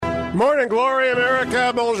Morning, glory,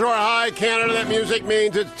 America. Bonjour, hi, Canada. That music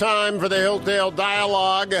means it's time for the Hillsdale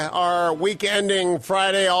Dialogue, our week-ending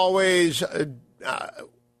Friday always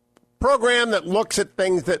program that looks at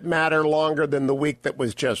things that matter longer than the week that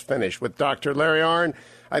was just finished with Dr. Larry Arnn.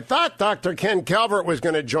 I thought Dr. Ken Calvert was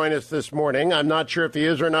going to join us this morning. I'm not sure if he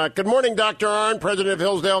is or not. Good morning, Dr. Arnn, president of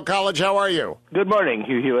Hillsdale College. How are you? Good morning,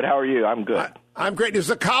 Hugh Hewitt. How are you? I'm good. I'm great. Is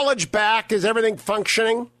the college back? Is everything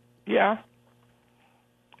functioning? Yeah.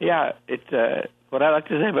 Yeah, what I like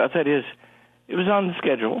to say about that is it was on the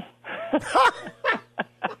schedule.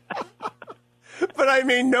 But I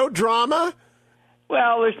mean, no drama?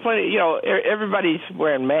 Well, there's plenty, everybody's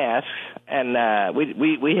wearing masks, and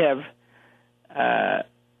we have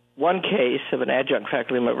one case of an adjunct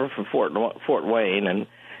faculty member from Fort Wayne, and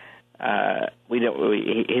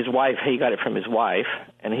his wife, he got it from his wife,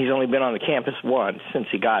 and he's only been on the campus once since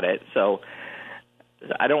he got it, so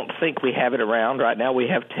I don't think we have it around right now. We've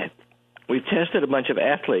tested a bunch of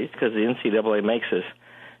athletes because the NCAA makes us,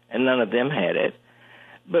 and none of them had it.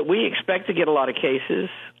 But we expect to get a lot of cases,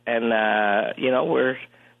 and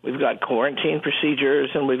we've got quarantine procedures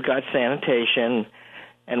and we've got sanitation,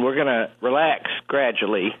 and we're going to relax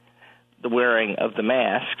gradually the wearing of the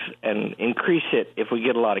masks and increase it if we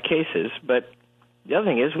get a lot of cases. But the other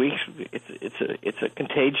thing is, it's a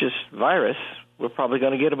contagious virus. We're probably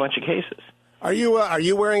going to get a bunch of cases. Are you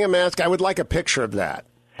wearing a mask? I would like a picture of that.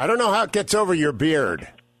 I don't know how it gets over your beard.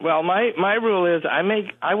 Well, my rule is I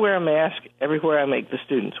wear a mask everywhere I make the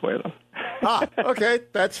students wear them. Okay,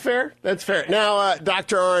 that's fair. That's fair. Now,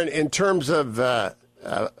 Dr. Arnn, in terms of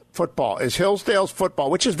football, is Hillsdale's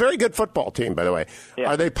football, which is a very good football team, by the way,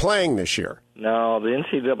 Are they playing this year? No, the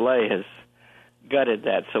NCAA has gutted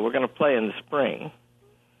that, so we're going to play in the spring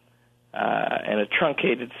in a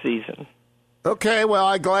truncated season. Okay, well,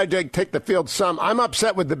 I'm glad they take the field some. I'm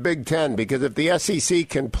upset with the Big Ten because if the SEC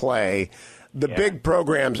can play, the big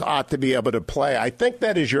programs ought to be able to play. I think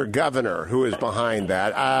that is your governor who is behind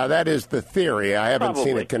that. That is the theory. I haven't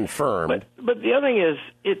seen it confirmed. But the other thing is,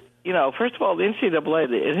 first of all, the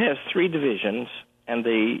NCAA, it has three divisions, and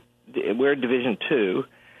we're Division II,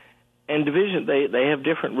 and they have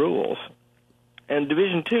different rules. And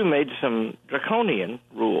Division II made some draconian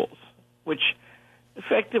rules, which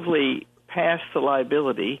effectively pass the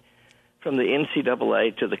liability from the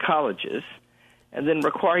NCAA to the colleges, and then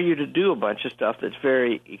require you to do a bunch of stuff that's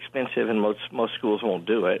very expensive, and most schools won't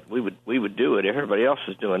do it. We would do it if everybody else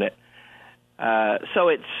was doing it. So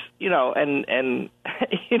it's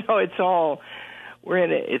it's all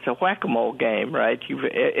it's a whack-a-mole game, right?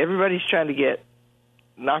 Everybody's trying to get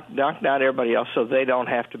knock down everybody else so they don't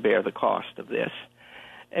have to bear the cost of this,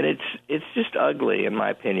 and it's just ugly in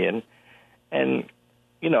my opinion, and.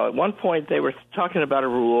 At one point they were talking about a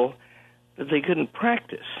rule that they couldn't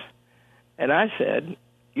practice. And I said,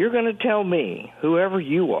 you're going to tell me, whoever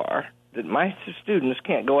you are, that my students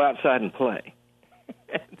can't go outside and play.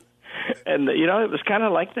 and it was kind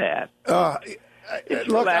of like that. It's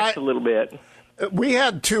relaxed a little bit. We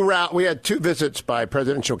had two visits by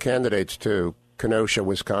presidential candidates to Kenosha,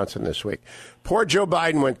 Wisconsin this week. Poor Joe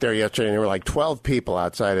Biden went there yesterday, and there were like 12 people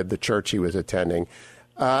outside of the church he was attending.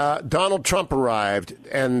 Donald Trump arrived,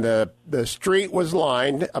 and the street was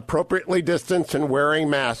lined, appropriately distanced and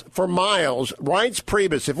wearing masks for miles. Reince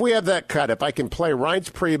Priebus, if we have that cut, if I can play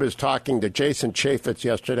Reince Priebus talking to Jason Chaffetz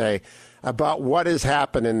yesterday about what has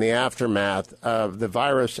happened in the aftermath of the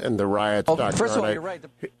virus and the riots. Well, first of all, you're right.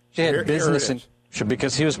 She had business in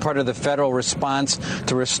because he was part of the federal response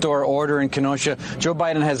to restore order in Kenosha. Joe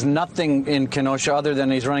Biden has nothing in Kenosha other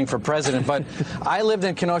than he's running for president. But I lived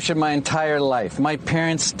in Kenosha my entire life. My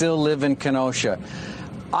parents still live in Kenosha.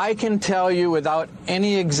 I can tell you without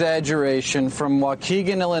any exaggeration, from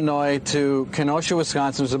Waukegan, Illinois to Kenosha,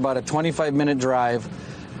 Wisconsin, was about a 25-minute drive.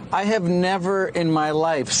 I have never in my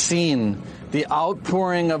life seen the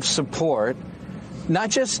outpouring of support, not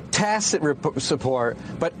just tacit support,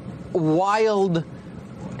 but wild,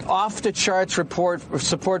 off-the-charts support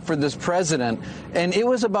for this president, and it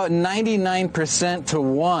was about 99% to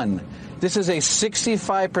 1. This is a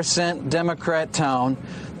 65% Democrat town,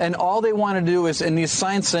 and all they want to do is, in these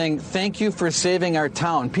signs saying, thank you for saving our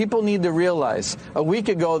town. People need to realize, a week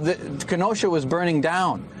ago, Kenosha was burning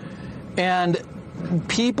down, and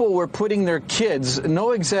people were putting their kids,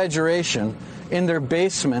 no exaggeration, in their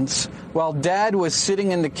basements while Dad was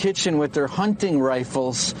sitting in the kitchen with their hunting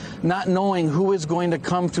rifles, not knowing who was going to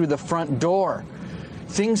come through the front door.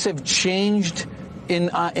 Things have changed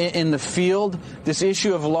in the field. This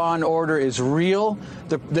issue of law and order is real.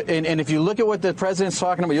 And if you look at what the president's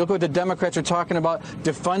talking about, you look at what the Democrats are talking about,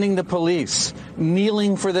 defunding the police,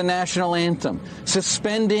 kneeling for the national anthem,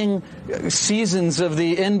 suspending seasons of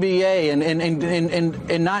the NBA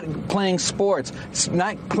and not playing sports,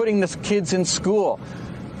 not putting the kids in school.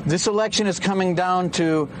 This election is coming down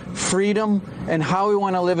to freedom and how we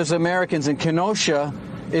want to live as Americans, and Kenosha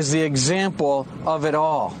is the example of it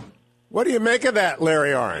all. What do you make of that, Larry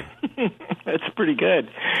Arnn? That's pretty good.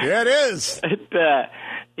 Yeah, it is.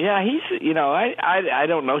 Yeah, he's, I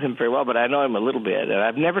don't know him very well, but I know him a little bit, and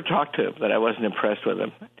I've never talked to him, but I wasn't impressed with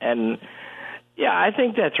him. And, yeah, I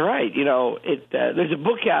think that's right. There's a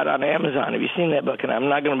book out on Amazon. Have you seen that book? And I'm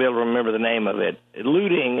not going to be able to remember the name of it.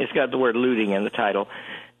 Looting, it's got the word looting in the title.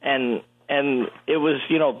 And it was,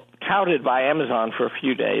 touted by Amazon for a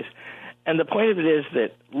few days. And the point of it is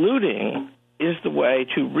that looting is the way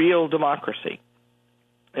to real democracy.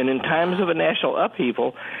 And in times of a national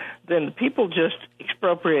upheaval, then people just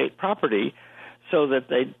expropriate property so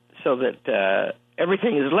that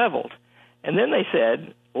everything is leveled. And then they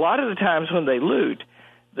said, a lot of the times when they loot,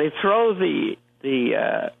 they throw the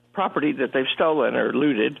property that they've stolen or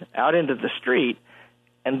looted out into the street,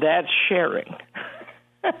 and that's sharing.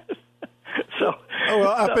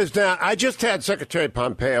 Up is down. I just had Secretary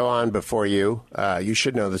Pompeo on before you. You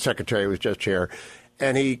should know the Secretary was just here.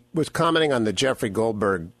 And he was commenting on the Jeffrey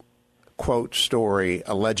Goldberg quote story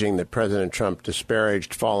alleging that President Trump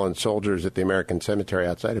disparaged fallen soldiers at the American cemetery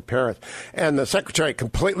outside of Paris. And the Secretary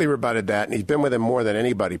completely rebutted that, and he's been with him more than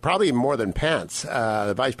anybody, probably more than Pence.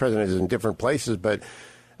 The Vice President is in different places, but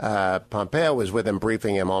Pompeo was with him,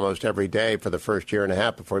 briefing him almost every day for the first year and a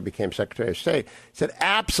half before he became Secretary of State. He said,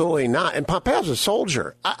 absolutely not. And Pompeo's a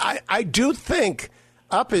soldier. I do think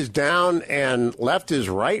up is down and left is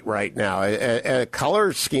right now. A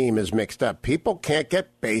color scheme is mixed up. People can't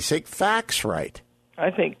get basic facts right. I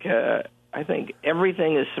think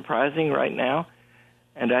everything is surprising right now,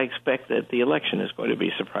 and I expect that the election is going to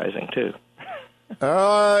be surprising too.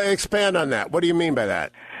 Expand on that. What do you mean by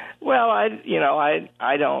that? Well, I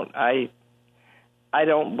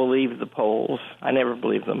don't believe the polls. I never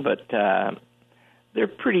believe them, but they're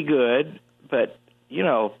pretty good. But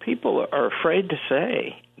people are afraid to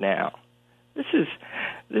say now.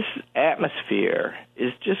 This atmosphere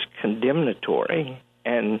is just condemnatory,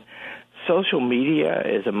 and social media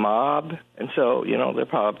is a mob, and so they'll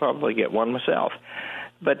probably get one myself.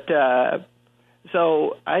 But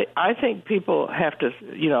so I think people have to,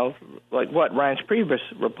 like what Reince Priebus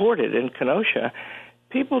reported in Kenosha,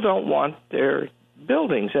 people don't want their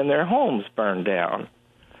buildings and their homes burned down.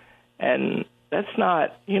 And that's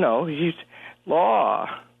not, law.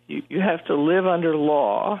 You have to live under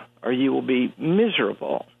law or you will be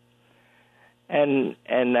miserable. And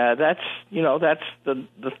that's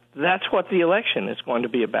what the election is going to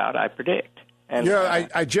be about, I predict. And,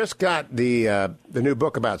 I just got the new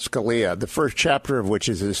book about Scalia, the first chapter of which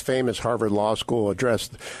is his famous Harvard Law School address,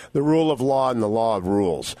 The Rule of Law and the Law of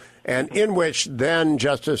Rules, and in which then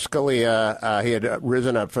Justice Scalia, he had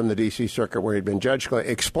risen up from the D.C. Circuit where he'd been Judge Scalia,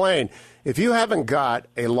 explained, if you haven't got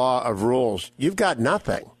a law of rules, you've got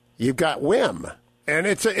nothing. You've got whim. And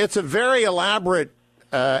it's a very elaborate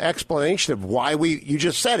explanation of why you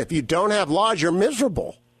just said, if you don't have laws, you're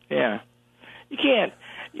miserable. Yeah. You can't,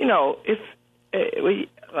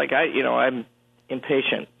 I'm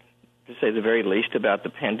impatient, to say the very least, about the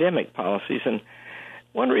pandemic policies. And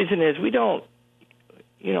one reason is we don't,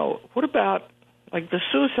 what about, the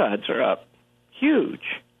suicides are up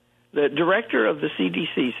huge. The director of the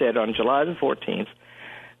CDC said on July the 14th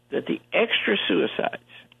that the extra suicides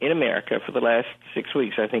in America for the last 6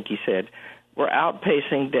 weeks, I think he said, were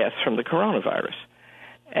outpacing deaths from the coronavirus.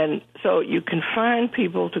 And so you confine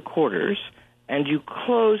people to quarters and you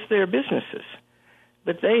close their businesses.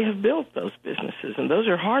 But they have built those businesses, and those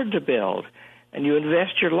are hard to build. And you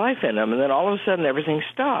invest your life in them, and then all of a sudden everything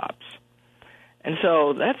stops. And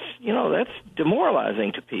so that's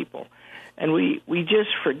demoralizing to people. And we just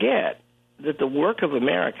forget that the work of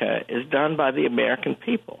America is done by the American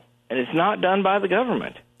people, and it's not done by the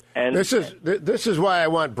government. And this is why I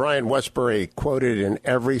want Brian Westbury quoted in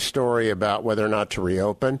every story about whether or not to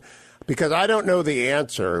reopen. Because I don't know the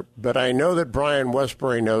answer, but I know that Brian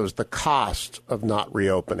Westbury knows the cost of not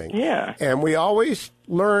reopening. Yeah. And we always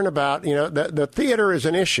learn about, the theater is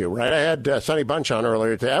an issue, right? I had Sonny Bunch on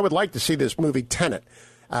earlier today. I would like to see this movie Tenet.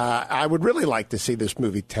 I would really like to see this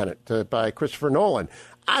movie Tenet by Christopher Nolan.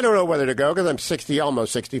 I don't know whether to go because I'm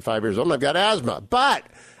almost 65 years old and I've got asthma. But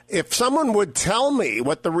if someone would tell me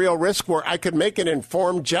what the real risks were, I could make an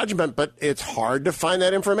informed judgment, but it's hard to find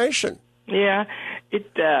that information. Yeah,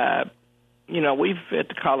 we've at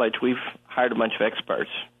the college we've hired a bunch of experts,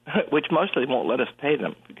 which mostly won't let us pay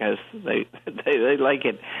them because they like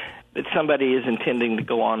it that somebody is intending to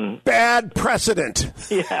go on. Bad precedent.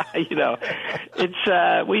 Yeah,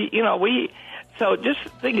 it's we. So just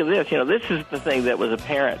think of this. This is the thing that was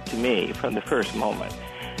apparent to me from the first moment.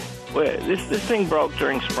 This thing broke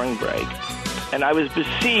during spring break, and I was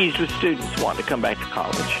besieged with students who wanted to come back to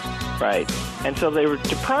college, right? And so they were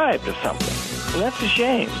deprived of something, and that's a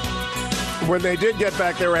shame. When they did get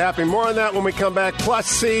back, they were happy. More on that when we come back. Plus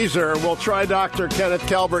Caesar. We'll try Dr. Kenneth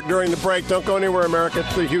Calvert during the break. Don't go anywhere, America.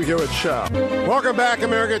 It's the Hugh Hewitt Show. Welcome back,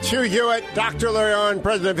 America. It's Hugh Hewitt. Dr. Larry Arnn,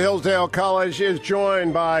 president of Hillsdale College, is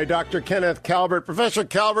joined by Dr. Kenneth Calvert. Professor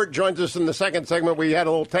Calvert joins us in the second segment. We had a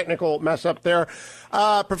little technical mess up there.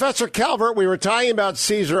 Professor Calvert, we were talking about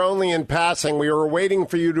Caesar only in passing. We were waiting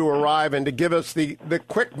for you to arrive and to give us the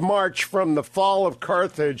quick march from the fall of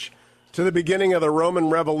Carthage to the beginning of the Roman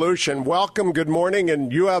Revolution. Welcome, good morning,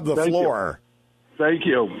 and you have the floor. Thank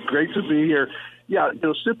you. Great to be here. Yeah,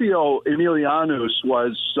 Scipio Aemilianus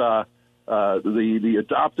was the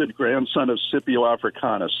adopted grandson of Scipio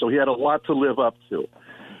Africanus, so he had a lot to live up to.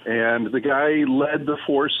 And the guy led the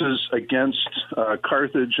forces against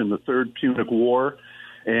Carthage in the Third Punic War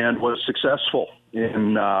and was successful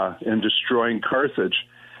in destroying Carthage.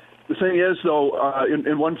 The thing is, though,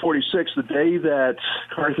 in 146, the day that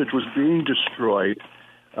Carthage was being destroyed,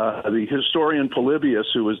 the historian Polybius,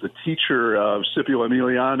 who was the teacher of Scipio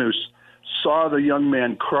Aemilianus, saw the young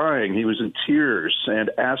man crying. He was in tears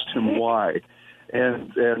and asked him why.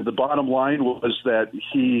 And the bottom line was that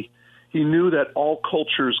he knew that all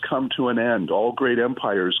cultures come to an end, all great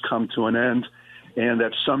empires come to an end, and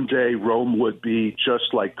that someday Rome would be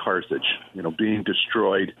just like Carthage, being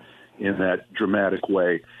destroyed in that dramatic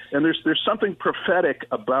way. And there's something prophetic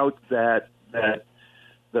about that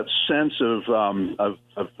sense of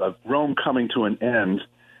Rome coming to an end,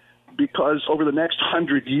 because over the next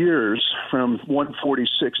 100 years, from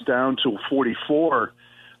 146 down to 44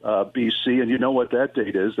 BC, and you know what that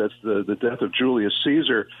date is, that's the death of Julius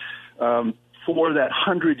Caesar, for that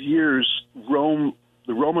 100 years, the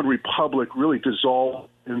Roman Republic really dissolved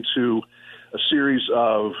into a series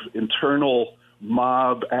of internal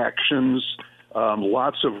mob actions,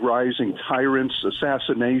 lots of rising tyrants,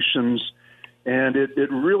 assassinations, and it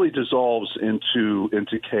really dissolves into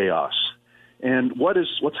chaos. And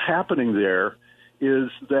what's happening there is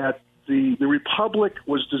that the Republic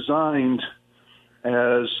was designed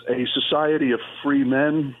as a society of free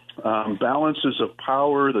men, balances of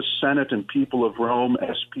power, the Senate and people of Rome,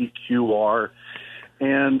 SPQR,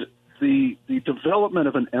 and the development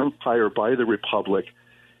of an empire by the Republic.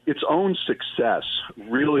 Its own success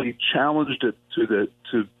really challenged it to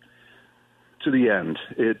the end.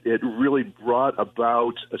 It really brought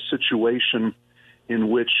about a situation in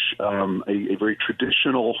which a very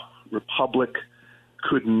traditional republic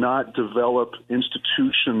could not develop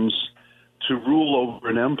institutions to rule over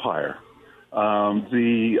an empire.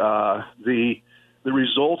 The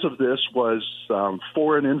result of this was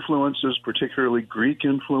foreign influences, particularly Greek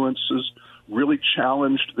influences, really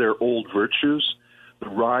challenged their old virtues. The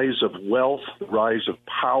rise of wealth, the rise of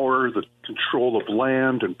power, the control of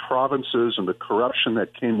land and provinces, and the corruption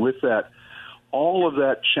that came with that, all of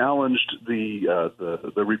that challenged the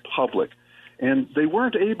Republic. And they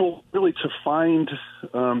weren't able really to find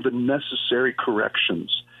the necessary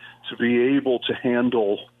corrections to be able to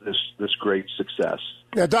handle this great success.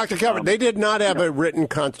 Now, Dr. Calvert, they did not have a written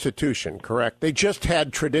constitution, correct? They just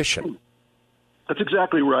had tradition. That's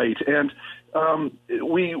exactly right. And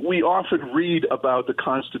we often read about the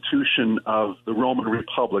Constitution of the Roman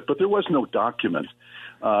Republic, but there was no document.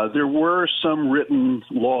 There were some written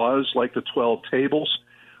laws like the 12 Tables,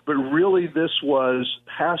 but really this was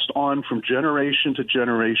passed on from generation to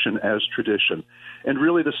generation as tradition. And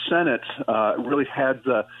really the Senate really had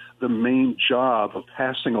the main job of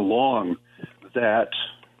passing along that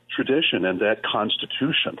tradition and that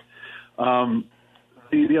Constitution.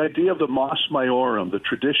 The idea of the Mos Maiorum, the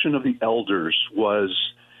tradition of the elders, was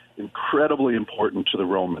incredibly important to the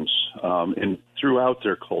Romans and throughout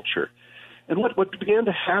their culture. And what began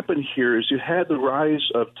to happen here is you had the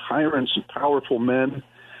rise of tyrants and powerful men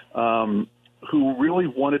who really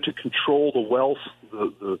wanted to control the wealth,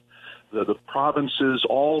 the provinces,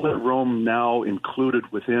 all that Rome now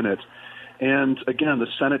included within it. And again, the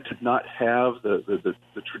Senate did not have, the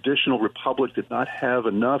traditional republic did not have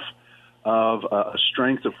enough of a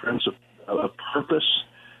strength of purpose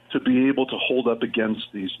to be able to hold up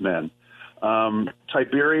against these men.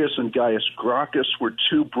 Tiberius and Gaius Gracchus were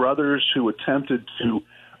two brothers who attempted to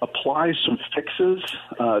apply some fixes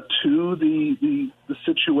to the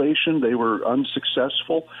situation. They were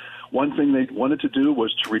unsuccessful. One thing they wanted to do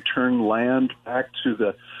was to return land back to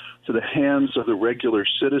the hands of the regular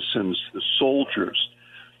citizens, the soldiers.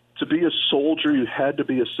 To be a soldier, you had to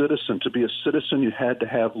be a citizen. To be a citizen, you had to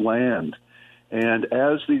have land. And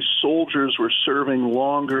as these soldiers were serving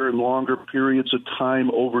longer and longer periods of time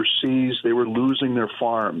overseas, they were losing their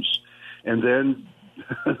farms. And then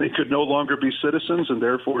they could no longer be citizens and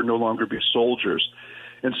therefore no longer be soldiers.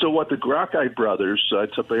 And so what the Gracchi brothers,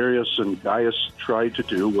 Tiberius and Gaius, tried to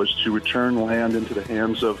do was to return land into the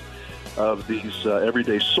hands of these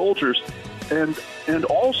everyday soldiers. And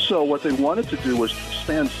also what they wanted to do was to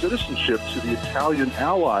expand citizenship to the Italian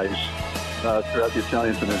allies throughout the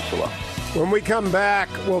Italian peninsula. When we come back,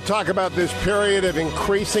 we'll talk about this period of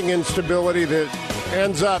increasing instability that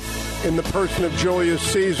ends up in the person of Julius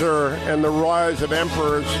Caesar and the rise of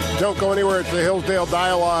emperors. Don't go anywhere. It's the Hillsdale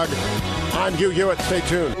Dialogue. I'm Hugh Hewitt. Stay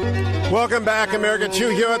tuned. Welcome back, America. It's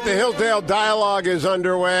Hugh Hewitt. The Hillsdale Dialogue is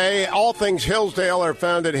underway. All things Hillsdale are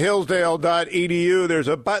found at hillsdale.edu. There's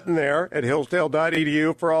a button there at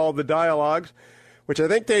hillsdale.edu for all the dialogues, which I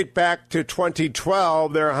think date back to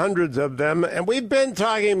 2012. There are hundreds of them. And we've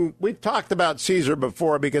talked about Caesar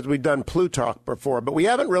before because we've done Plutarch before, but we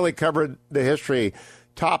haven't really covered the history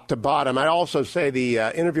top to bottom. I'd also say the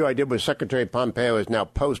interview I did with Secretary Pompeo is now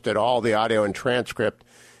posted, all the audio and transcript,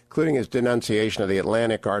 including his denunciation of the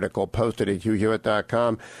Atlantic article, posted at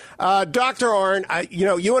HughHewitt.com. Dr. Arnn,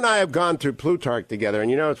 you and I have gone through Plutarch together,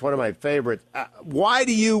 and it's one of my favorites. Why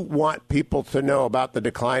do you want people to know about the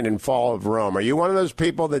decline and fall of Rome? Are you one of those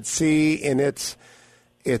people that see in its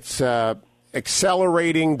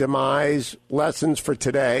accelerating demise lessons for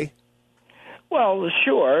today? Well,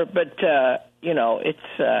 sure, but,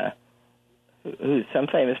 it's some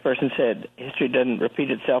famous person said history doesn't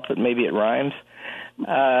repeat itself, but maybe it rhymes.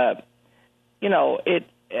 If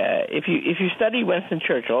you study Winston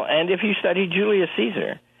Churchill and if you study Julius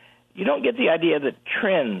Caesar, you don't get the idea that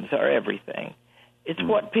trends are everything. It's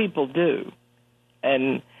what people do,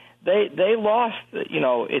 and they lost.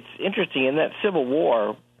 It's interesting in that Civil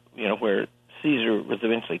War, where Caesar was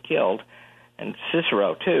eventually killed, and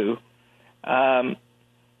Cicero too.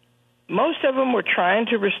 Most of them were trying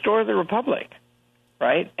to restore the Republic,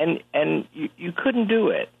 right? And you couldn't do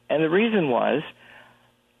it, and the reason was,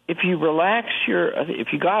 if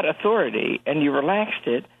you got authority and you relaxed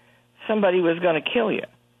it, somebody was going to kill you.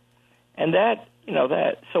 And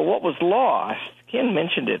so what was lost, Ken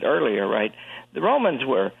mentioned it earlier, right? The Romans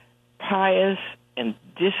were pious and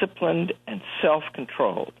disciplined and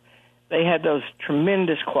self-controlled. They had those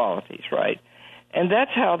tremendous qualities, right? And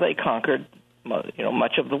that's how they conquered,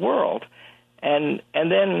 much of the world. And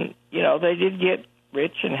then, they did get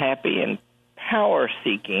rich and happy and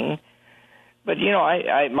power-seeking. But,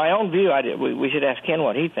 my own view, we should ask Ken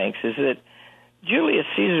what he thinks, is that Julius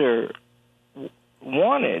Caesar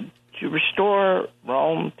wanted to restore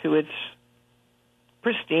Rome to its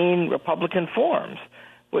pristine republican forms,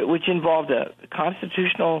 which involved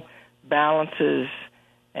constitutional balances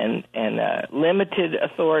and limited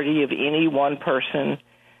authority of any one person.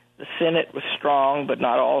 The Senate was strong, but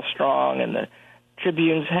not all strong, and the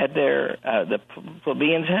tribunes had the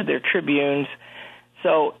plebeians had their tribunes.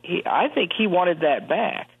 So I think he wanted that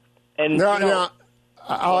back. And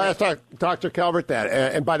I'll ask Dr. Calvert that.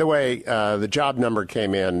 And by the way, the job number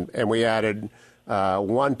came in, and we added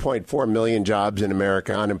 1.4 million jobs in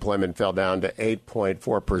America. Unemployment fell down to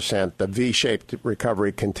 8.4%. The V-shaped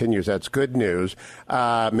recovery continues. That's good news.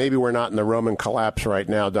 Maybe we're not in the Roman collapse right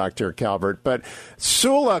now, Dr. Calvert. But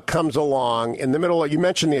Sulla comes along in the middle you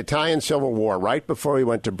mentioned the Italian Civil War right before we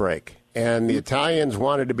went to break. And the Italians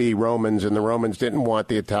wanted to be Romans, and the Romans didn't want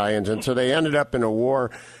the Italians. And so they ended up in a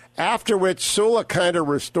war, after which Sulla kind of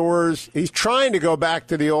restores. He's trying to go back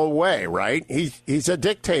to the old way, right? He's a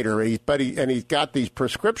dictator, and he's got these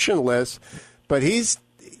prescription lists, but he's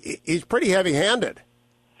pretty heavy-handed.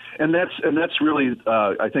 And that's really,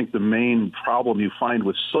 I think, the main problem you find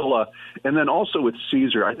with Sulla, and then also with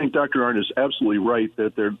Caesar. I think Dr. Arnn is absolutely right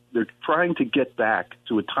that they're trying to get back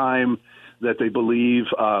to a time that they believe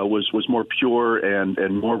was more pure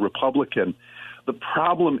and more Republican. The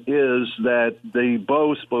problem is that they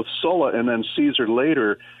both Sulla and then Caesar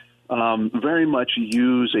later, very much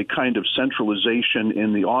use a kind of centralization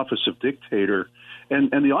in the office of dictator. And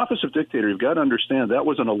the office of dictator, you've got to understand, that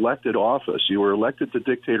was an elected office. You were elected to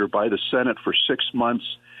dictator by the Senate for 6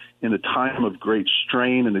 months in a time of great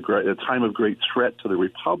strain and a time of great threat to the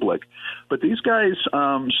Republic. But these guys,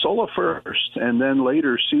 Sulla first, and then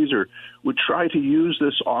later Caesar, would try to use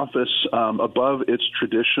this office above its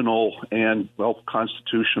traditional and,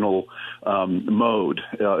 constitutional mode.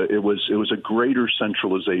 It was a greater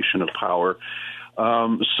centralization of power.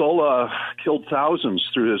 Sulla killed thousands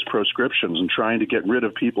through his proscriptions and trying to get rid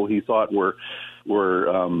of people he thought were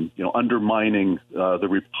undermining the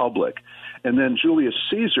Republic. And then Julius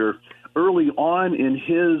Caesar, early on in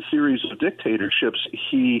his series of dictatorships,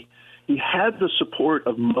 he had the support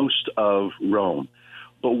of most of Rome.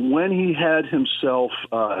 But when he had himself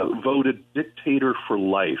voted dictator for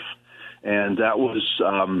life, and that was,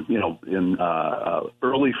 in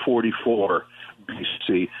early 44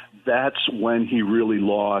 BC, that's when he really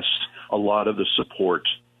lost a lot of the support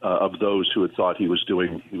of those who had thought he was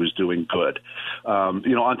doing good.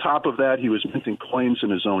 On top of that, he was minting coins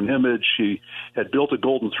in his own image. He had built a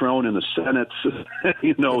golden throne in the Senate.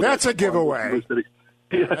 That's a giveaway.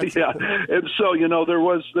 Yeah. And so, there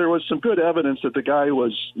was some good evidence that the guy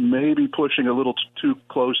was maybe pushing a little too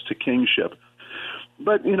close to kingship.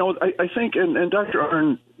 But, I think, and Dr.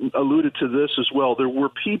 Arnn alluded to this as well, there were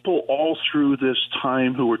people all through this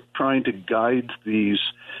time who were trying to guide these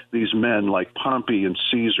men like Pompey and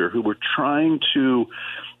Caesar, who were trying to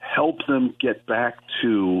help them get back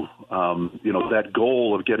to, that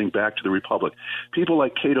goal of getting back to the Republic. People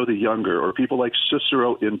like Cato the Younger, or people like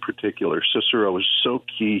Cicero in particular. Cicero is so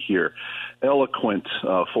key here. Eloquent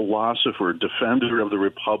philosopher, defender of the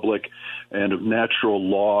Republic and of natural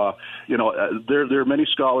law. There are many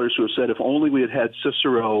scholars who have said if only we had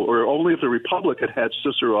Cicero, or only if the Republic had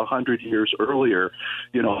Cicero 100 years earlier,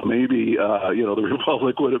 maybe the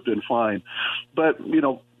Republic would have been fine. But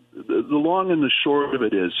the long and the short of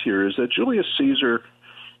it is that Julius Caesar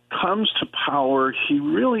comes to power. He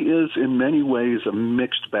really is in many ways a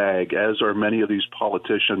mixed bag, as are many of these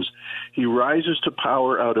politicians. He rises to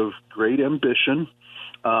power out of great ambition.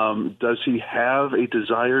 Does he have a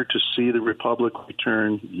desire to see the Republic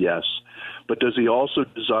return? Yes. But does he also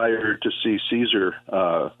desire to see Caesar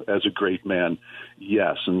as a great man?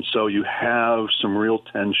 Yes. And so you have some real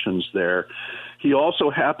tensions there. He also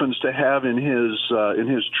happens to have in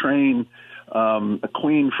his train a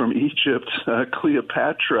queen from Egypt,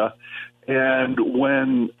 Cleopatra, and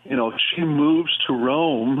when she moves to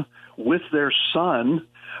Rome with their son,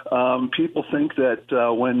 people think that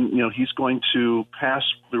when he's going to pass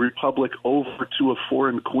the Republic over to a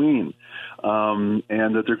foreign queen, and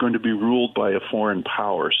that they're going to be ruled by a foreign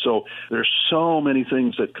power. So there's so many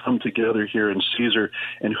things that come together here in Caesar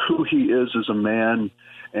and who he is as a man,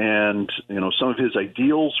 and some of his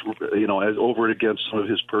ideals, over against some of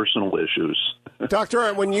his personal issues. Dr.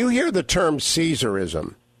 Arnn, when you hear the term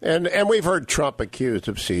Caesarism, and we've heard Trump accused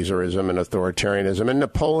of Caesarism and authoritarianism, and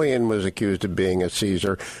Napoleon was accused of being a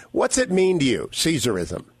Caesar. What's it mean to you,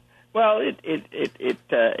 Caesarism? Well,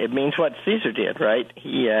 it means what Caesar did, right?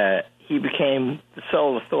 He became the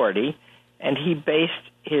sole authority, and he based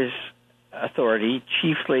his authority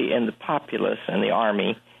chiefly in the populace and the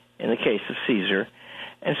army, in the case of Caesar.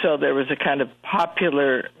 And so there was a kind of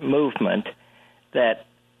popular movement that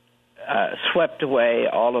swept away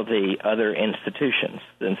all of the other institutions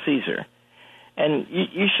than Caesar. And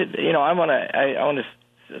you should, I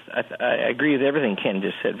agree with everything Ken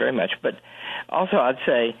just said very much, but also I'd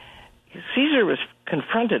say Caesar was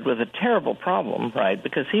confronted with a terrible problem, right,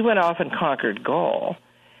 because he went off and conquered Gaul.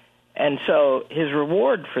 And so his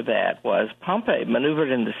reward for that was Pompey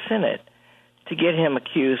maneuvered in the Senate to get him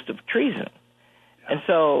accused of treason. And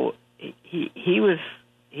so he was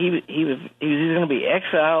either going to be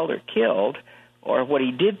exiled or killed, or what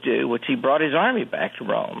he did do, which he brought his army back to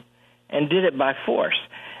Rome and did it by force.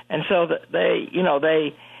 And so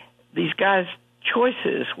these guys'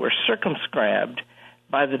 choices were circumscribed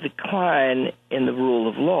by the decline in the rule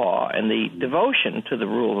of law and the devotion to the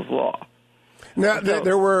rule of law. Now,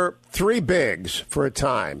 there were three bigs for a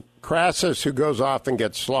time. Crassus, who goes off and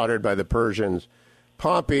gets slaughtered by the Persians,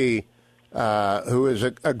 Pompey, who is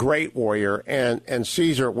a great warrior, and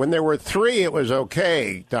Caesar. When there were three, it was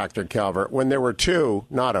okay, Dr. Calvert. When there were two,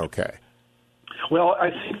 not okay. Well, I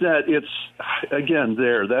think that it's, again,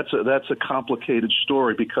 that's a complicated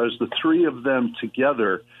story, because the three of them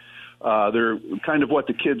together, they're kind of what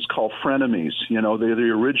the kids call frenemies. They're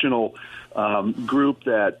the original group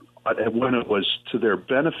that, when it was to their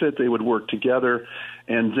benefit, they would work together,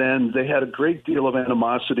 and then they had a great deal of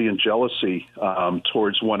animosity and jealousy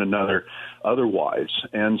towards one another otherwise.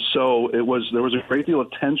 And so there was a great deal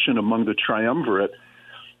of tension among the triumvirate.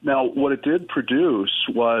 Now, what it did produce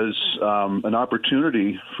was an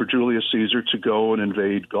opportunity for Julius Caesar to go and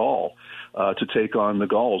invade Gaul, to take on the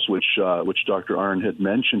Gauls, which Dr. Arnn had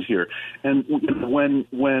mentioned here. And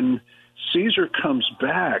when Caesar comes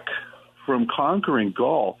back from conquering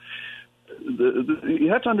Gaul, you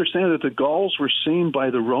have to understand that the Gauls were seen by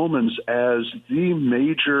the Romans as the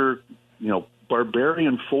major,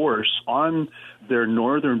 barbarian force on their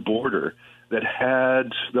northern border. that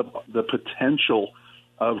had the potential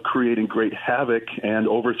of creating great havoc and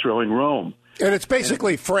overthrowing Rome. And it's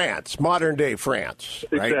basically France, modern-day France,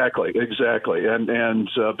 right? Exactly. And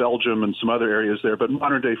Belgium and some other areas there, but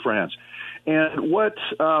modern-day France. And what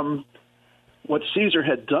Caesar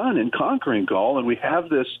had done in conquering Gaul, and we have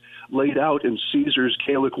this laid out in Caesar's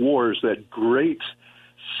Gallic Wars, that great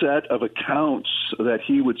set of accounts that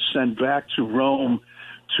he would send back to Rome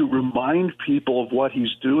to remind people of what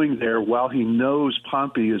he's doing there while he knows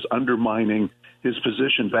Pompey is undermining his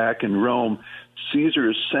position back in Rome. Caesar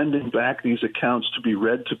is sending back these accounts to be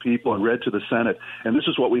read to people and read to the Senate. And this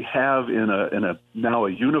is what we have in a now a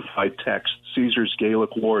unified text, Caesar's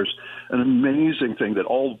Gallic Wars, an amazing thing that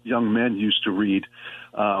all young men used to read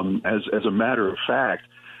as a matter of fact.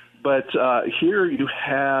 But here you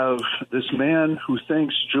have this man who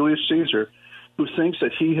thinks, Julius Caesar, who thinks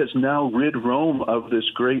that he has now rid Rome of this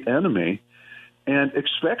great enemy and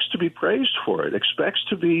expects to be praised for it, expects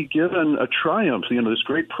to be given a triumph, this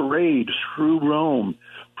great parade through Rome,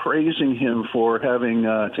 praising him for having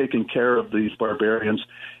taken care of these barbarians.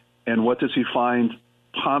 And what does he find?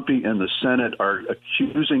 Pompey and the Senate are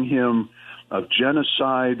accusing him of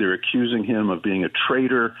genocide. They're accusing him of being a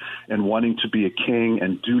traitor and wanting to be a king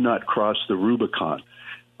and do not cross the Rubicon.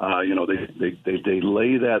 They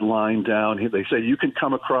lay that line down. They say, you can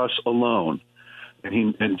come across alone.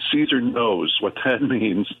 And Caesar knows what that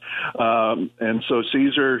means. And so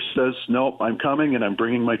Caesar says, no, I'm coming and I'm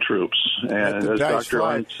bringing my troops. And as Dr.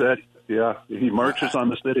 Arnn said, he marches on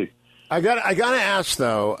the city. I got to ask,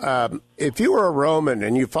 though, if you were a Roman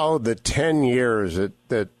and you followed the 10 years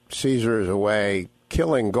that Caesar is away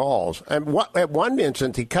killing Gauls, and at one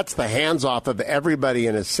instance he cuts the hands off of everybody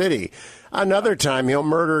in a city. Another time he'll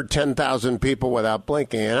murder 10,000 people without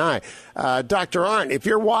blinking an eye. Dr. Arnn, if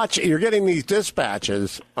you're getting these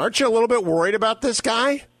dispatches, aren't you a little bit worried about this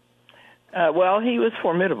guy? Well, he was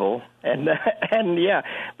formidable, and yeah,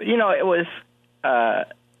 but it was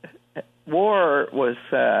war was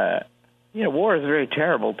war is very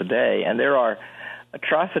terrible today, and there are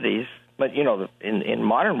atrocities. But, in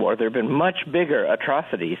modern war, there have been much bigger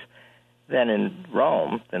atrocities than in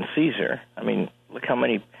Rome, than Caesar. I mean, look how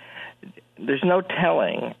many – there's no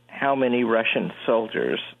telling how many Russian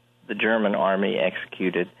soldiers the German army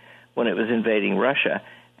executed when it was invading Russia,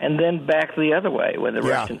 and then back the other way when the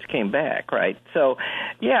Russians came back, right? So,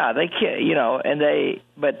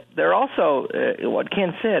 but they're also what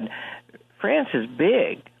Ken said, France is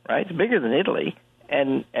big, right? It's bigger than Italy,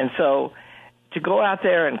 and so – to go out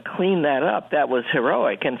there and clean that up, that was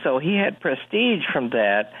heroic. And so he had prestige from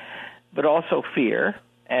that, but also fear,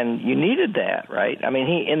 and you needed that, right? I mean,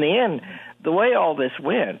 in the end, the way all this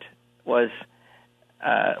went was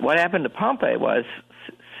what happened to Pompey was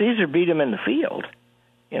Caesar beat him in the field.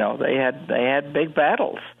 They had big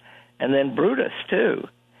battles, and then Brutus too.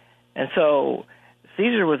 And so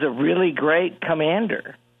Caesar was a really great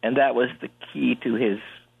commander, and that was the key to his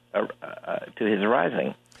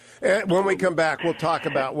rising. When we come back, we'll talk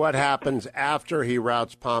about what happens after he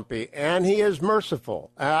routs Pompey, and he is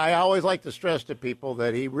merciful. I always like to stress to people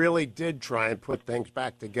that he really did try and put things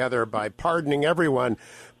back together by pardoning everyone.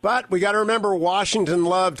 But we got to remember, Washington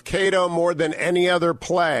loved Cato more than any other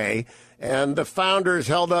play, and the founders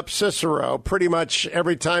held up Cicero pretty much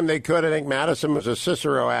every time they could. I think Madison was a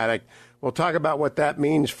Cicero addict. We'll talk about what that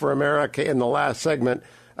means for America in the last segment.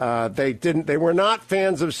 They were not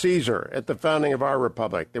fans of Caesar at the founding of our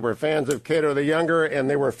republic. They were fans of Cato the Younger, and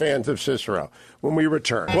they were fans of Cicero. When we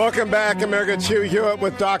return. Welcome back, America. It's Hugh Hewitt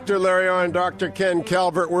with Dr. Larry Arnn and Dr. Ken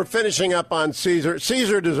Calvert. We're finishing up on Caesar.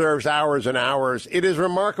 Caesar deserves hours and hours. It is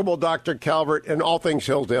remarkable, Dr. Calvert, and all things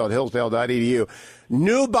Hillsdale at hillsdale.edu.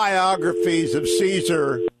 New biographies of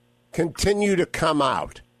Caesar continue to come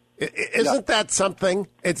out. Isn't that something?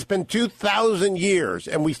 It's been 2,000 years,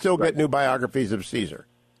 and we still get new biographies of Caesar.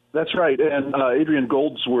 That's right, and Adrian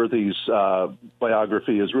Goldsworthy's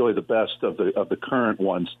biography is really the best of the current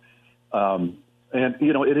ones, and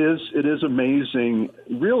it is amazing.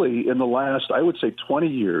 Really, in the last, I would say, 20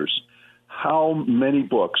 years, how many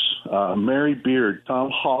books, Mary Beard,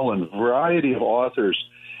 Tom Holland, a variety of authors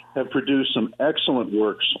have produced some excellent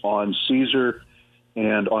works on Caesar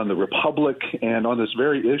and on the Republic and on this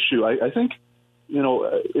very issue. I think,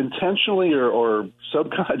 intentionally or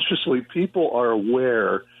subconsciously, people are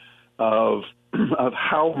aware of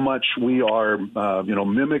how much we are,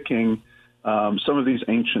 mimicking some of these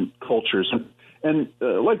ancient cultures. And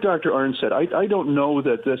like Dr. Arnn said, I don't know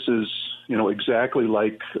that this is, exactly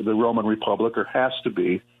like the Roman Republic or has to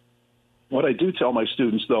be. What I do tell my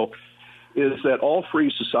students, though, is that all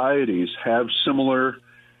free societies have similar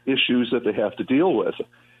issues that they have to deal with.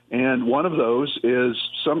 And one of those is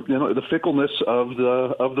the fickleness of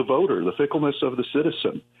the voter, the fickleness of the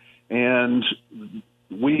citizen. And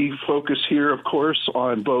we focus here, of course,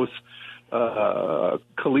 on both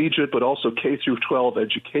collegiate but also K through 12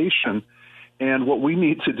 education. And what we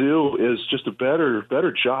need to do is just a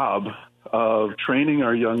better job of training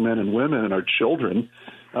our young men and women and our children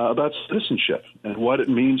about citizenship and what it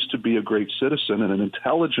means to be a great citizen and an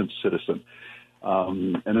intelligent citizen.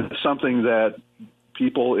 And it's something that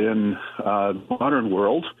people in the modern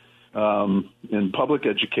world, in public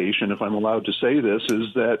education, if I'm allowed to say this,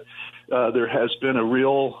 is that there has been a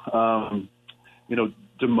real,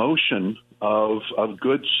 demotion of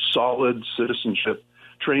good, solid citizenship,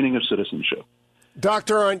 training of citizenship.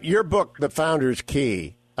 Dr. Arnn, your book, The Founder's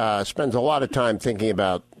Key, spends a lot of time thinking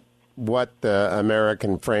about what the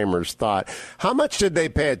American framers thought. How much did they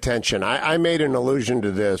pay attention? I made an allusion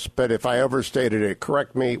to this, but if I overstated it,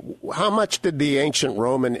 correct me. How much did the ancient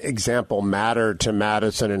Roman example matter to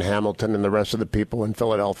Madison and Hamilton and the rest of the people in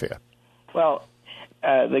Philadelphia? Well,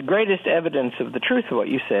 the greatest evidence of the truth of what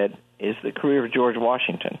you said is the career of George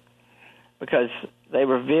Washington, because they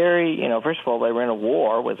were very, first of all, they were in a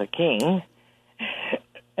war with a king,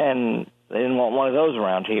 and they didn't want one of those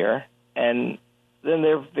around here, and then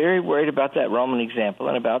they're very worried about that Roman example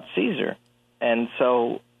and about Caesar. And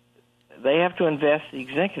so they have to invest the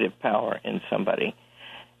executive power in somebody.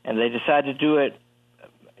 And they decide to do it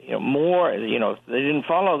more, they didn't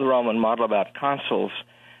follow the Roman model about consuls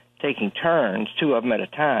taking turns, 2 of them at a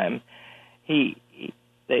time. A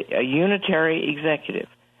unitary executive.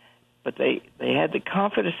 But they had the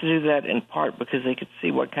confidence to do that in part because they could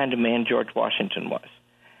see what kind of man George Washington was.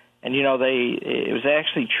 And, it was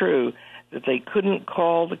actually true that they couldn't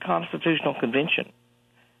call the Constitutional Convention.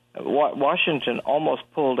 Washington almost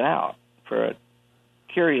pulled out for a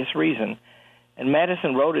curious reason, and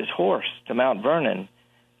Madison rode his horse to Mount Vernon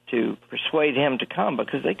to persuade him to come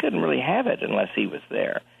because they couldn't really have it unless he was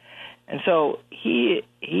there. And so he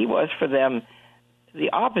was for them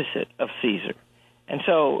the opposite of Caesar. And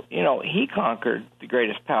so, he conquered the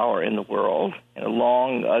greatest power in the world in a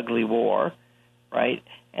long, ugly war, right?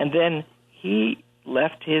 And then he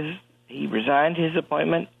resigned his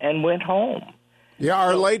appointment and went home. Yeah,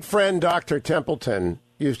 our late friend Dr. Templeton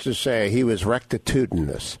used to say he was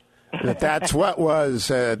rectitudinous. That's what was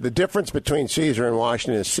the difference between Caesar and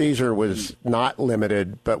Washington is Caesar was not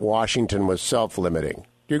limited, but Washington was self-limiting.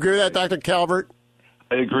 Do you agree with that, Dr. Calvert?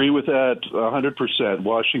 I agree with that 100%.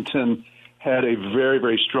 Washington had a very,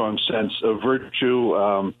 very strong sense of virtue.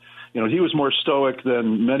 He was more stoic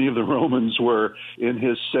than many of the Romans were in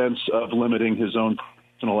his sense of limiting his own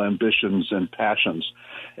personal ambitions and passions.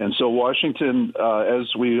 And so Washington,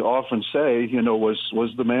 as we often say,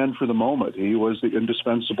 was the man for the moment. He was the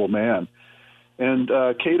indispensable man. And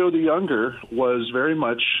Cato the Younger was very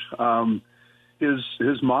much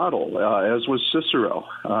his model, as was Cicero.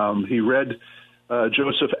 He read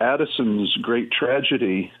Joseph Addison's great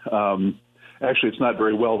tragedy. Actually, it's not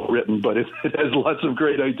very well written, but it has lots of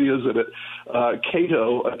great ideas in it.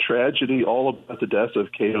 Cato, a tragedy all about the death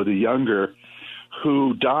of Cato the Younger,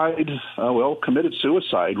 who died, committed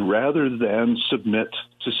suicide rather than submit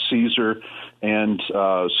to Caesar and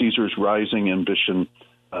Caesar's rising ambition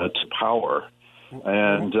to power.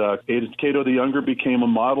 And Cato the Younger became a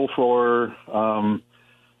model for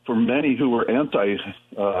many who were anti-Caesar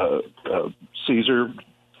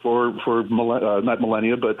for not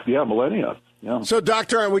millennia, but millennia. Yeah. So,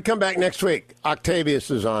 Dr. Arnn, we come back next week.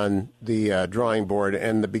 Octavius is on the drawing board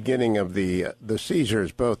and the beginning of the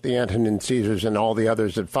Caesars, both the Antonine Caesars and all the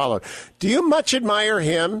others that followed. Do you much admire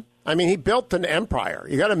him? I mean, he built an empire.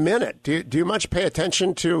 You got a minute. Do you much pay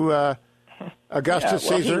attention to Augustus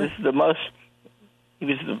Caesar? He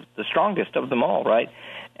was the strongest of them all, right?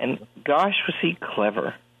 And gosh, was he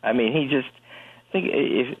clever. I mean,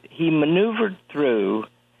 if he maneuvered through,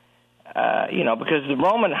 because the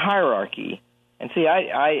Roman hierarchy. And see,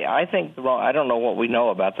 I think I don't know what we know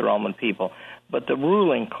about the Roman people, but the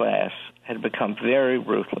ruling class had become very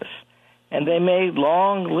ruthless. And they made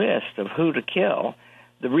long lists of who to kill.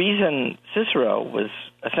 The reason Cicero was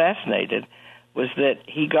assassinated was that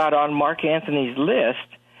he got on Mark Antony's list,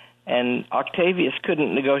 and Octavius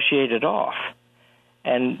couldn't negotiate it off.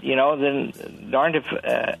 And, then darned if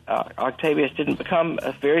Octavius didn't become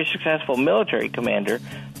a very successful military commander,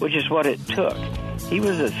 which is what it took. He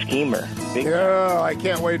was a schemer. I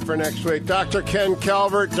can't wait for next week. Dr. Ken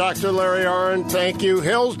Calvert, Dr. Larry Arnn, thank you.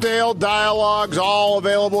 Hillsdale Dialogues, all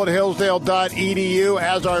available at hillsdale.edu,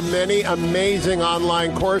 as are many amazing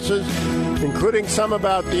online courses, including some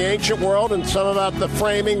about the ancient world and some about the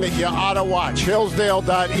framing that you ought to watch.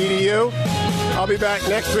 Hillsdale.edu. I'll be back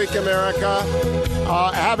next week, America.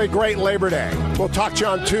 Have a great Labor Day. We'll talk to you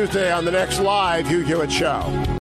on Tuesday on the next live Hugh Hewitt Show.